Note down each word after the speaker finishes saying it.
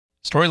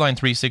Storyline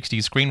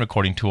 360's screen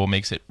recording tool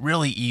makes it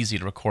really easy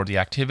to record the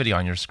activity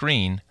on your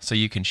screen so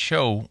you can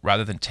show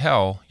rather than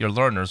tell your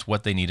learners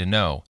what they need to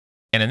know.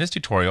 And in this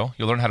tutorial,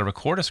 you'll learn how to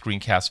record a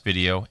screencast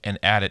video and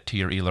add it to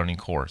your e-learning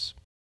course.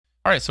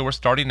 Alright, so we're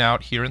starting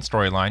out here in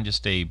Storyline,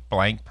 just a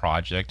blank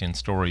project in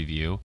Story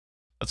View.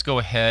 Let's go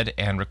ahead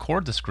and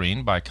record the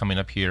screen by coming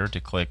up here to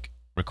click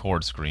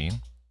Record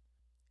Screen.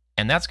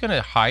 And that's going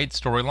to hide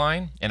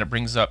Storyline, and it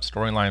brings up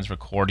Storyline's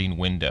recording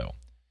window.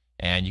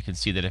 And you can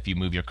see that if you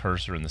move your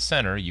cursor in the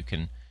center, you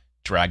can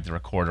drag the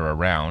recorder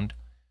around.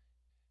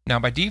 Now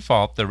by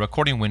default, the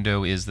recording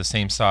window is the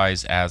same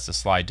size as the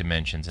slide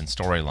dimensions in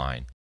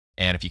Storyline.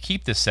 And if you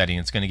keep this setting,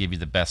 it's going to give you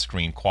the best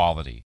screen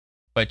quality.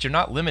 But you're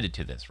not limited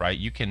to this, right?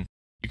 You can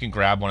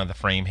grab one of the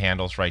frame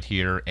handles right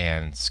here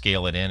and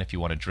scale it in if you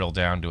want to drill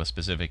down to a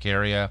specific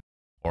area,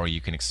 or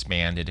you can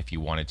expand it if you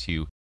wanted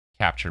to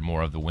capture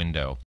more of the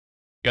window.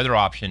 The other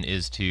option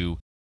is to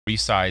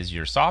resize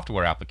your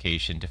software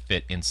application to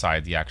fit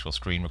inside the actual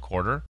screen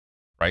recorder,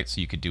 right?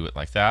 So you could do it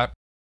like that.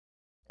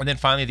 And then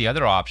finally, the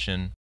other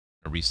option,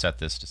 to reset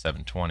this to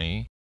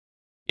 720,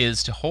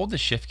 is to hold the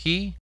Shift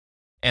key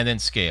and then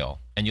scale.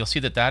 And you'll see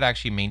that that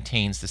actually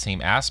maintains the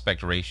same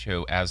aspect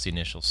ratio as the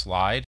initial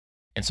slide.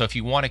 And so if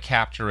you want to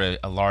capture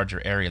a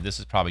larger area, this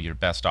is probably your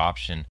best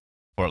option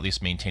for at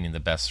least maintaining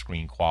the best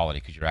screen quality,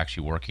 because you're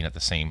actually working at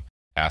the same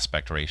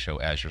aspect ratio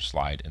as your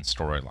slide and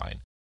Storyline.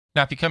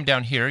 Now, if you come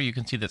down here, you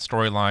can see that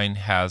Storyline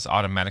has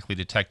automatically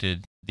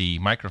detected the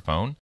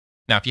microphone.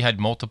 Now, if you had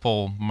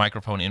multiple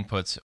microphone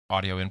inputs,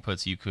 audio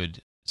inputs, you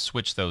could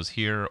switch those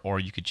here, or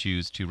you could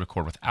choose to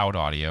record without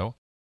audio.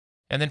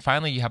 And then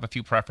finally, you have a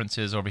few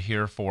preferences over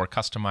here for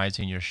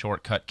customizing your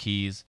shortcut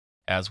keys,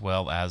 as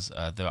well as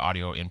the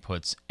audio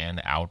inputs and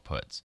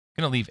outputs.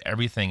 I'm going to leave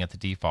everything at the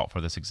default for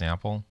this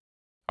example.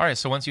 All right,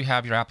 so once you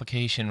have your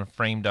application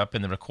framed up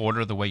in the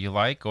recorder the way you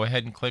like, go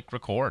ahead and click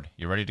Record.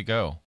 You're ready to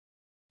go.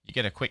 You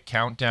get a quick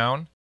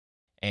countdown,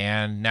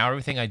 and now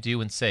everything I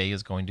do and say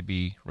is going to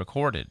be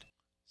recorded.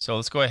 So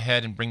let's go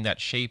ahead and bring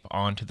that shape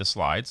onto the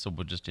slide. So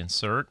we'll just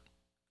insert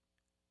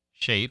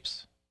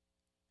shapes,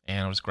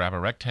 and I'll just grab a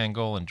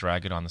rectangle and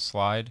drag it on the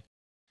slide.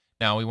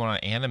 Now we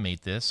want to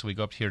animate this, so we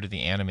go up here to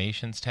the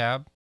Animations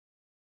tab,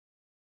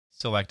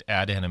 select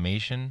Add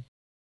Animation,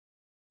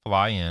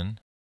 Fly In.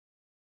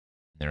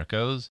 There it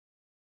goes.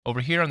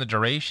 Over here on the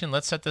duration,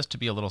 let's set this to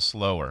be a little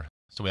slower,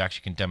 so we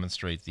actually can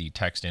demonstrate the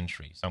text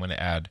entry. So I'm going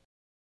to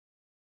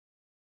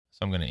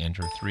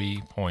enter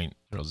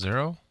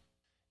 3.00,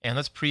 and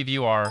let's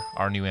preview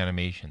our new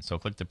animation. So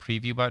click the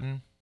preview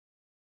button,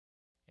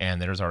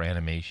 and there's our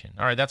animation.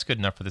 All right, that's good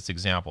enough for this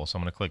example. So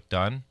I'm going to click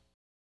Done,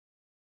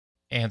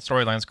 and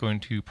Storyline's going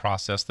to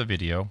process the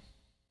video. All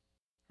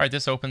right,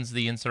 this opens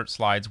the Insert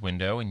Slides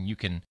window, and you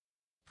can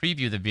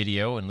preview the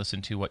video and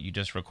listen to what you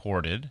just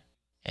recorded.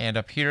 And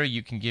up here,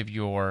 you can give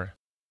your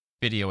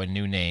video a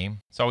new name.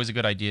 It's always a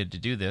good idea to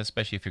do this,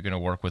 especially if you're going to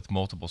work with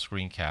multiple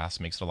screencasts.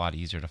 It makes it a lot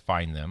easier to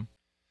find them.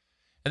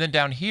 And then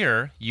down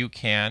here, you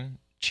can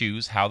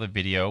choose how the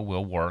video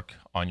will work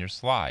on your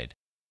slide.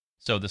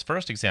 So this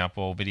first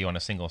example, video on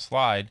a single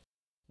slide,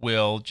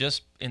 will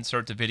just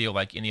insert the video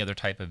like any other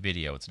type of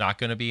video. It's not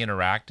going to be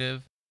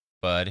interactive,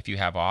 but if you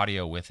have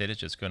audio with it, it's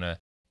just going to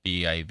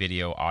be a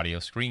video audio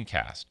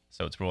screencast.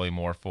 So it's really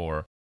more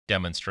for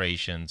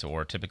demonstrations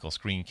or typical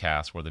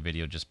screencasts where the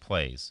video just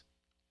plays.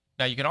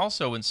 Now you can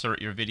also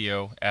insert your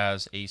video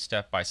as a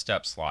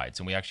step-by-step slides,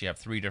 and we actually have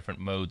 3 different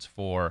modes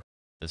for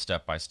the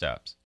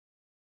step-by-steps.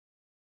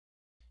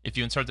 If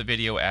you insert the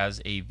video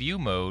as a view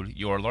mode,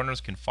 your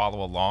learners can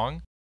follow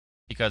along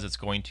because it's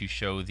going to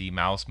show the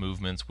mouse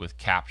movements with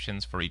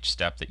captions for each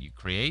step that you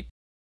create,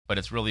 but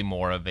it's really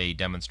more of a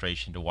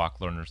demonstration to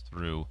walk learners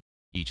through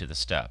each of the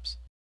steps.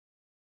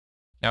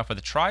 Now for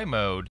the try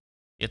mode,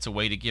 it's a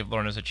way to give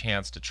learners a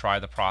chance to try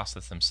the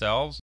process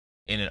themselves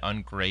in an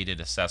ungraded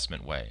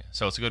assessment way.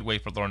 So it's a good way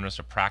for learners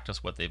to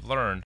practice what they've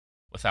learned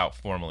without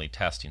formally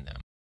testing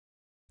them.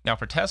 Now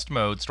for test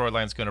mode,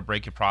 Storyline's going to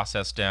break your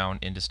process down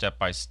into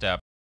step-by-step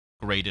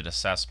graded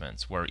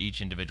assessments, where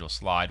each individual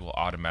slide will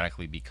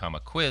automatically become a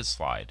quiz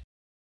slide.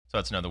 So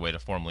that's another way to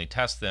formally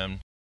test them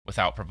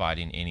without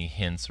providing any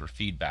hints or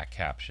feedback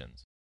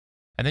captions.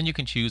 And then you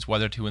can choose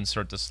whether to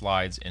insert the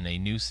slides in a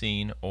new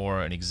scene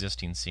or an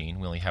existing scene.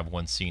 We only have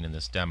one scene in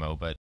this demo,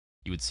 but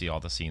you would see all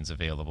the scenes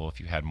available if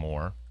you had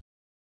more.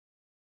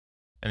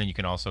 And then you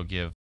can also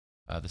give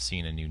the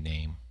scene a new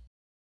name.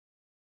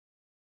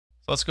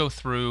 So let's go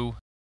through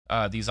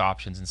these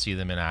options and see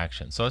them in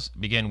action. So let's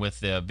begin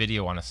with the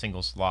video on a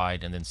single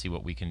slide and then see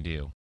what we can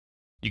do.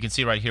 You can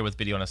see right here with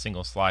video on a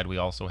single slide, we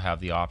also have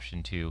the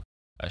option to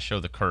show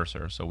the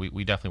cursor. So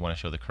we definitely want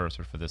to show the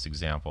cursor for this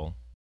example.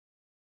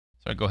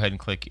 So I go ahead and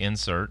click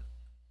Insert.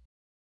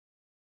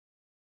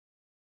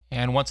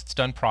 And once it's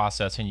done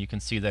processing, you can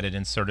see that it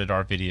inserted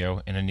our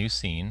video in a new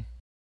scene.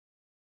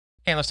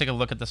 And let's take a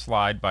look at the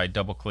slide by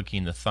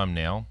double-clicking the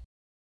thumbnail.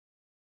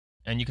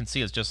 And you can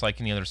see it's just like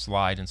any other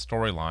slide in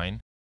Storyline.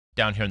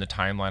 Down here in the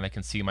timeline, I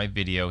can see my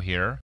video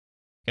here.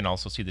 You can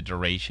also see the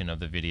duration of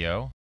the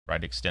video,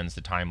 right? It extends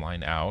the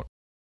timeline out.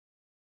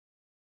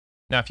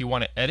 Now, if you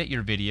want to edit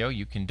your video,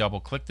 you can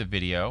double click the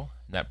video.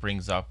 And that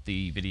brings up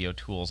the video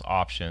tools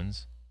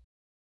options.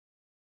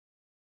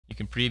 You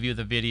can preview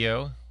the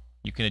video.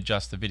 You can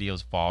adjust the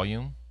video's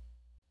volume.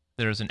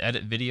 There's an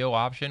edit video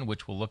option,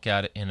 which we'll look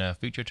at in a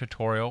future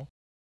tutorial.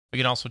 We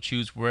can also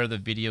choose where the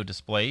video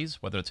displays,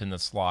 whether it's in the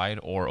slide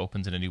or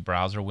opens in a new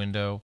browser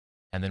window,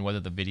 and then whether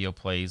the video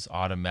plays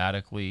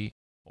automatically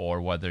or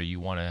whether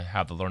you want to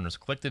have the learners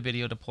click the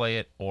video to play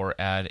it or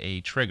add a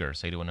trigger,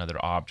 say to another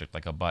object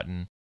like a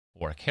button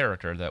or a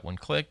character that when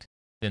clicked,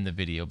 then the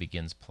video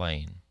begins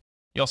playing.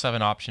 You also have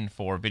an option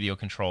for video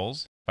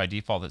controls. By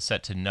default, it's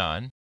set to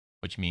none,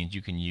 which means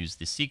you can use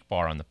the seek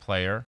bar on the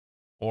player,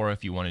 or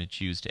if you wanted to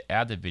choose to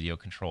add the video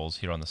controls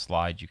here on the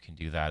slide, you can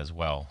do that as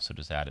well. So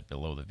just add it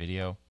below the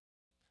video.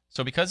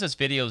 So because this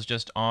video is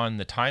just on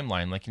the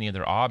timeline like any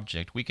other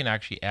object, we can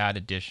actually add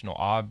additional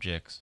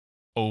objects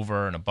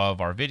over and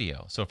above our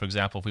video. So for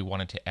example, if we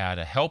wanted to add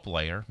a help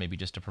layer, maybe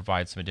just to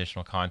provide some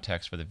additional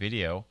context for the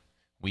video,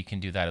 we can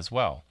do that as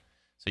well.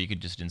 So you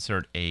could just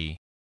insert a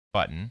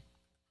button,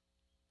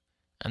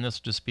 and this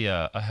will just be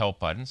a help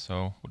button.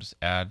 So we'll just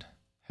add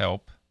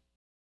help.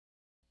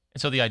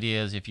 And so the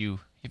idea is if you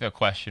have a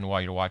question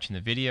while you're watching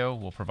the video,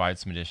 we'll provide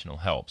some additional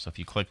help. So if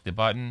you click the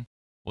button,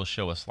 we'll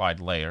show a slide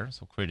layer.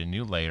 So create a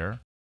new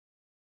layer,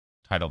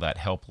 title that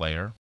help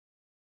layer.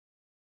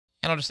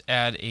 And I'll just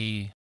add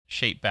a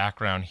shape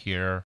background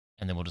here,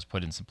 and then we'll just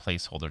put in some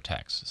placeholder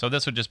text. So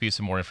this would just be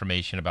some more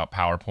information about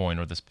PowerPoint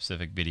or the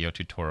specific video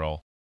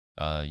tutorial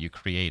you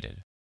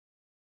created.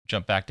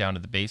 Jump back down to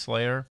the base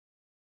layer.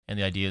 And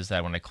the idea is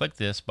that when I click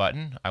this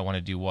button, I want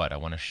to do what? I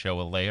want to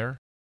show a layer.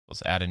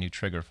 Let's add a new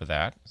trigger for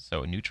that.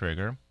 So a new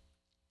trigger.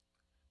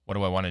 What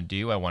do I want to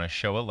do? I want to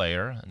show a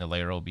layer, and the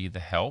layer will be the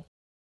help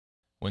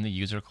when the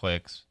user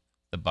clicks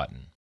the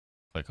button.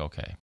 Click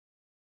OK.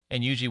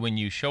 And usually when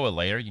you show a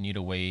layer, you need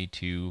a way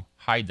to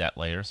hide that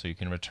layer so you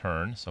can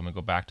return. So I'm going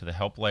to go back to the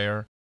help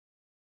layer,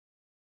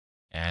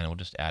 and we'll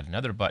just add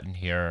another button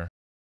here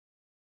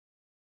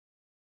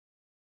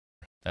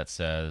that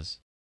says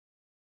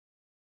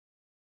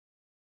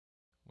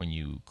when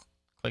you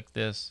click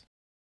this,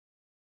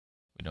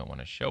 we don't want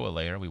to show a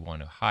layer, we want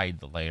to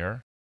hide the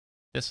layer.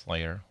 This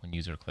layer when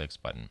user clicks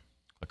button.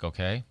 Click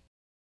OK.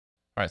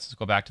 All right, so let's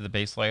go back to the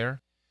base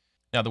layer.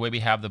 Now the way we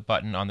have the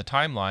button on the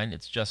timeline,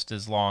 it's just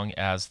as long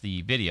as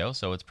the video,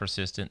 so it's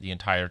persistent the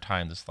entire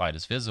time the slide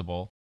is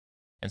visible.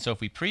 And so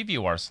if we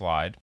preview our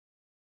slide,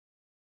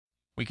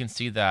 we can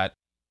see that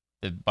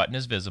the button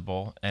is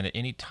visible, and at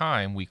any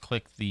time we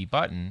click the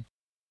button,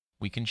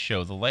 we can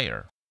show the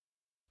layer.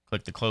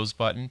 Click the close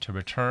button to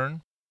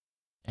return,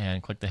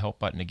 and click the help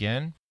button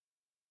again.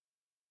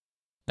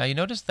 Now you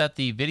notice that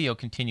the video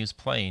continues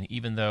playing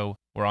even though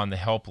we're on the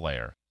help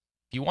layer.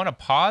 If you want to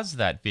pause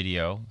that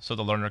video so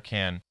the learner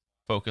can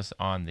focus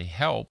on the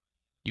help,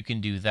 you can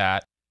do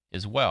that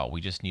as well. We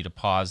just need to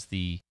pause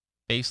the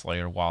base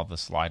layer while the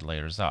slide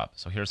layer is up.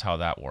 So here's how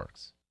that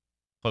works.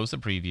 Close the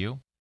preview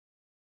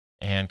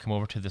and come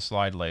over to the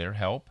slide layer,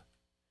 help,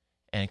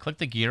 and click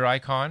the gear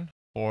icon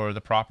for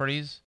the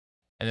properties.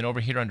 And then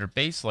over here under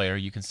base layer,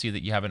 you can see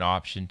that you have an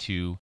option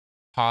to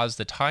pause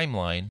the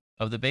timeline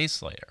of the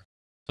base layer.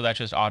 So that's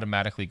just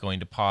automatically going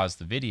to pause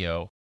the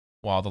video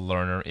while the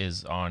learner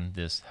is on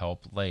this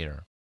help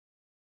layer.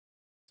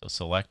 So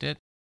select it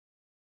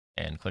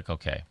and click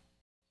OK.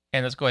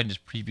 And let's go ahead and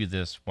just preview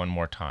this one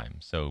more time.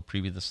 So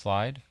preview the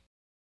slide.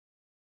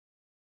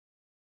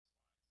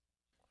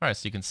 All right,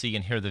 so you can see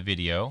and hear the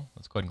video.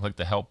 Let's go ahead and click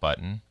the help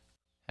button.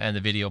 And the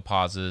video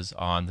pauses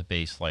on the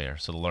base layer.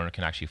 So the learner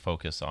can actually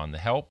focus on the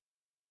help,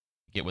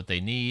 get what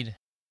they need,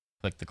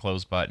 click the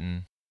close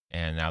button,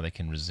 and now they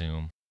can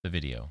resume the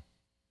video.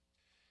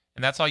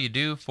 And that's all you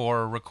do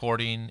for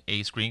recording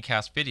a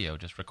screencast video.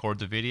 Just record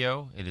the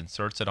video, it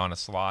inserts it on a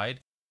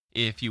slide.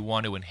 If you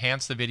want to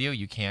enhance the video,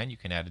 you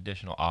can add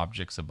additional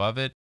objects above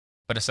it,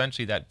 but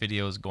essentially that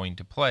video is going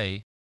to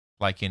play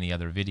like any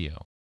other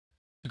video.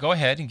 So go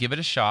ahead and give it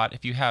a shot.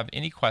 If you have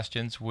any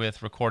questions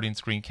with recording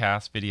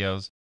screencast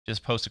videos,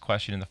 just post a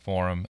question in the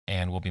forum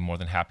and we'll be more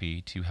than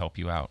happy to help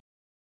you out.